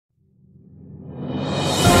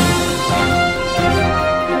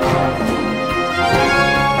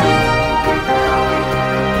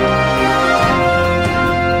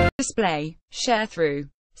display. Sharethrough.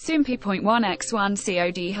 Soompi.1x1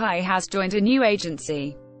 Seo Ji Hye has joined a new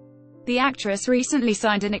agency. The actress recently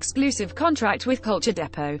signed an exclusive contract with Culture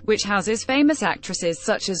Depot, which houses famous actresses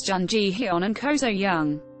such as Hyun and Ko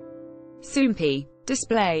So-young. Soompi.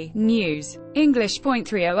 Display. News.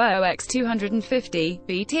 English.300x250,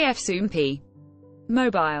 BTF Soompi.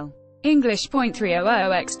 Mobile.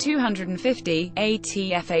 English.300x250,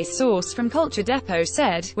 ATF. A source from Culture Depot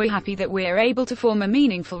said, "We're happy that we're able to form a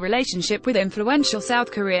meaningful relationship with influential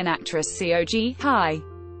South Korean actress Seo Ji Hye.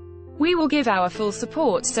 We will give our full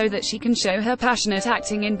support so that she can show her passionate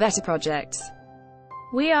acting in better projects.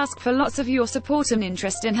 We ask for lots of your support and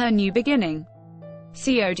interest in her new beginning."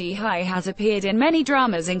 Seo Ji Hye has appeared in many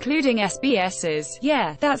dramas including SBS's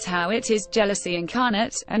Yeah, That's How It Is, Jealousy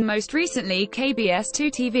Incarnate, and most recently KBS2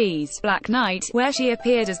 TV's Black Knight, where she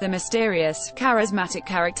appeared as the mysterious, charismatic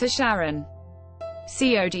character Sharon.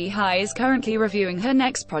 Seo Ji Hye is currently reviewing her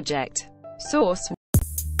next project. Source.